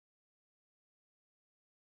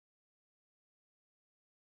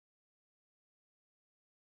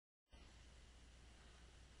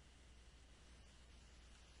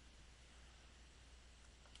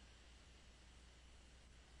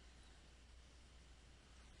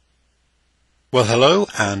Well, hello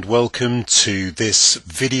and welcome to this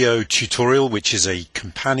video tutorial, which is a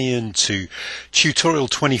companion to tutorial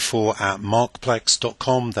 24 at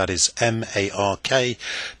markplex.com. That is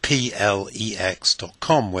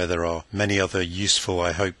markplex.com, where there are many other useful,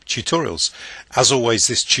 I hope, tutorials. As always,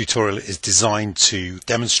 this tutorial is designed to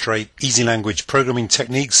demonstrate easy language programming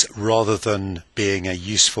techniques rather than being a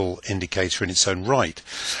useful indicator in its own right.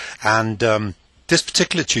 And this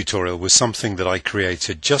particular tutorial was something that I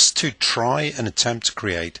created just to try and attempt to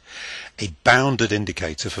create a bounded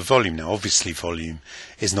indicator for volume. Now obviously volume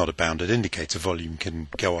is not a bounded indicator. Volume can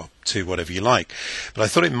go up to whatever you like. But I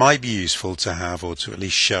thought it might be useful to have, or to at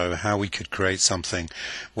least show, how we could create something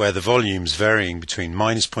where the volume's varying between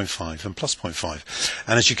minus 0.5 and plus 0.5.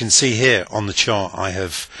 And as you can see here on the chart, I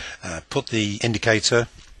have put the indicator,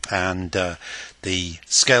 and the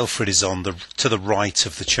scale for it is on to the right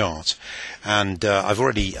of the chart, and I've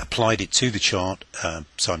already applied it to the chart,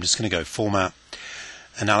 so I'm just going to go Format,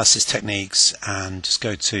 Analysis Techniques, and just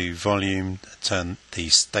go to Volume, turn the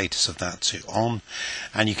status of that to On,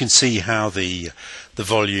 and you can see how the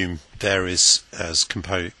volume varies as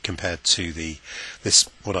compared to this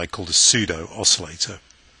what I call the pseudo oscillator.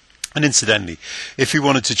 And incidentally, if you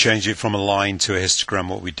wanted to change it from a line to a histogram,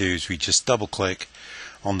 what we do is we just double click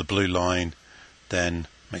on the blue line, then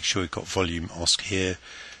make sure we've got volume osc here,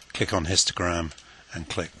 click on histogram and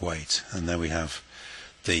click wait, and there we have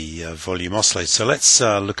the volume oscillator. So let's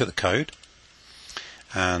look at the code,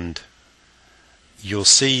 and you'll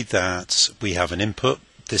see that we have an input.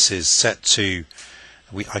 This is set to,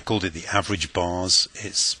 I called it the average bars.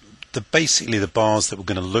 It's basically the bars that we're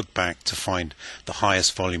going to look back to find the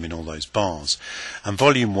highest volume in all those bars, and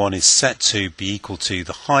volume 1 is set to be equal to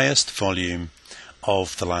the highest volume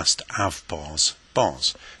of the last av bars.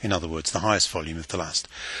 In other words, the highest volume of the last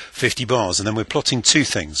 50 bars. And then we're plotting two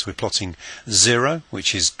things. We're plotting 0,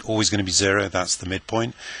 which is always going to be 0, that's the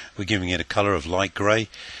midpoint. We're giving it a color of light gray,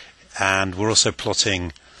 and we're also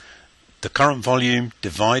plotting the current volume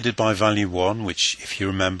divided by value 1, which, if you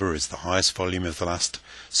remember, is the highest volume of the last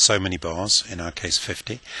so many bars, in our case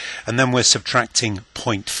 50, and then we're subtracting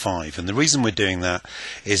 0.5. And the reason we're doing that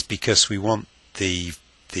is because we want the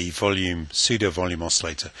volume, pseudo volume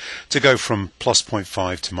oscillator to go from plus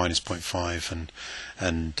 0.5 to minus 0.5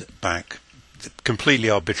 and back. Completely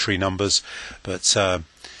arbitrary numbers, but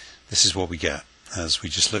this is what we get, as we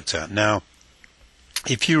just looked at. Now,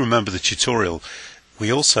 if you remember the tutorial,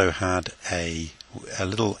 we also had a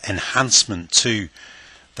little enhancement to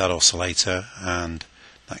that oscillator, and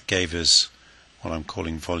that gave us what I'm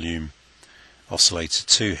calling volume oscillator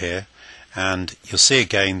 2 here. And you'll see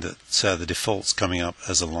again that the default's coming up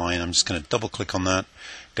as a line. I'm just going to double click on that,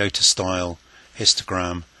 go to Style,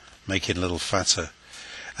 Histogram, make it a little fatter,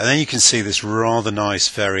 and then you can see this rather nice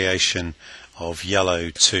variation of yellow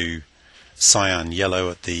to cyan, yellow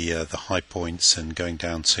at the high points and going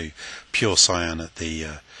down to pure cyan at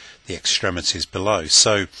the extremities below.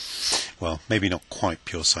 So, well, maybe not quite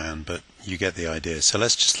pure cyan, but you get the idea. So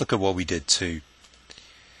let's just look at what we did to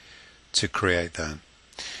create that.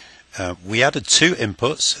 We added two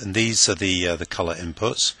inputs, and these are the color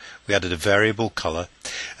inputs. We added a variable color,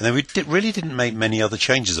 and then we really didn't make many other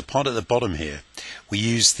changes. Apart at the bottom here, we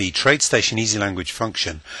used the Tradestation EasyLanguage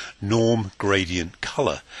function norm gradient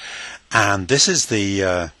color, and this is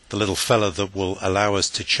the little fella that will allow us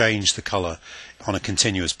to change the color on a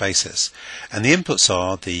continuous basis. And the inputs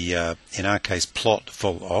are the in our case plot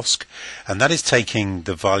vol osc, and that is taking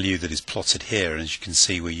the value that is plotted here, and as you can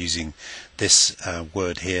see we're using this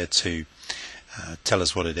word here to tell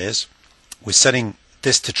us what it is. We're setting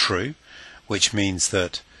this to true, which means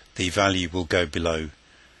that the value will go below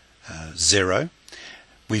 0.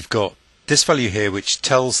 We've got this value here which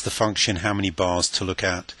tells the function how many bars to look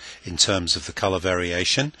at in terms of the color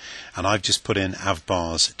variation, and I've just put in av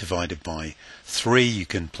bars divided by 3. You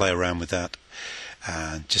can play around with that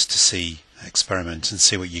just to see, experiment and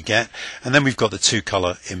see what you get. And then we've got the two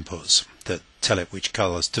color inputs that tell it which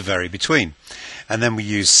colors to vary between, and then we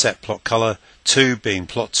use set plot color 2 being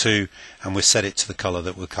plot 2, and we set it to the color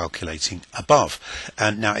that we're calculating above.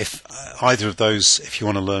 And now if either of those, if you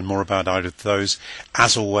want to learn more about either of those,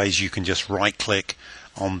 as always you can just right click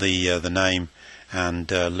on the name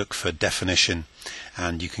and look for definition,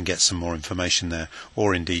 and you can get some more information there,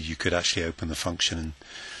 or indeed you could actually open the function and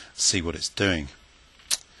see what it's doing.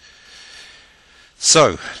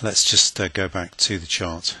 So let's just go back to the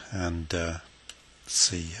chart and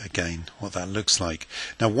see again what that looks like.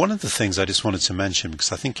 Now, one of the things I just wanted to mention,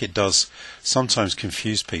 because I think it does sometimes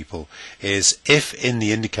confuse people, is if in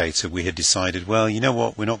the indicator we had decided, well, you know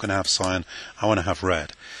what, we're not going to have cyan, I want to have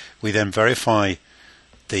red. We then verify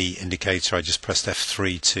the indicator, I just pressed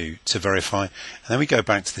F3 to verify, and then we go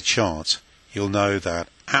back to the chart. You'll know that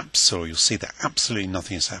you'll see that absolutely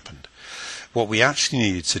nothing has happened. What we actually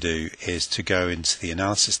needed to do is to go into the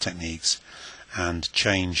analysis techniques and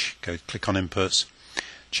click on inputs,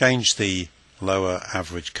 change the lower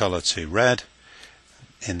average color to red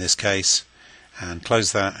in this case, and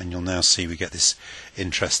close that, and you'll now see we get this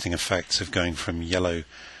interesting effect of going from yellow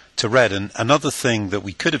to red. And another thing that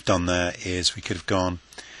we could have done there is we could have gone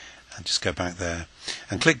and just go back there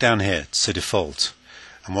and click down here to default,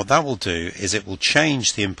 and what that will do is it will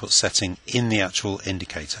change the input setting in the actual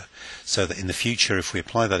indicator, so that in the future if we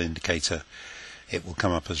apply that indicator it will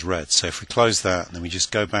come up as red. So if we close that and then we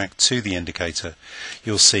just go back to the indicator,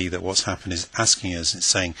 you'll see that what's happened is asking us, it's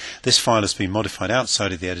saying this file has been modified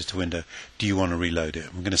outside of the editor window, do you want to reload it?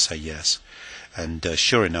 I'm going to say yes, and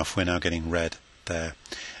sure enough we're now getting red there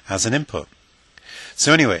as an input.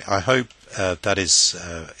 So anyway, I hope that is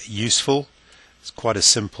useful. It's quite a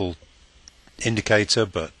simple indicator,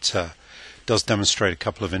 but does demonstrate a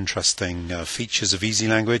couple of interesting features of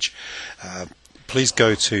EasyLanguage. Please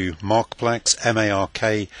go to Markplex,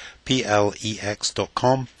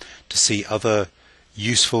 markplex.com to see other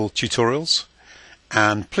useful tutorials,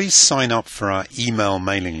 and please sign up for our email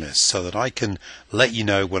mailing list so that I can let you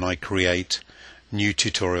know when I create new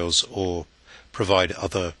tutorials or provide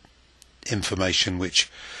other information which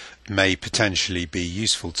may potentially be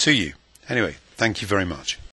useful to you. Anyway, thank you very much.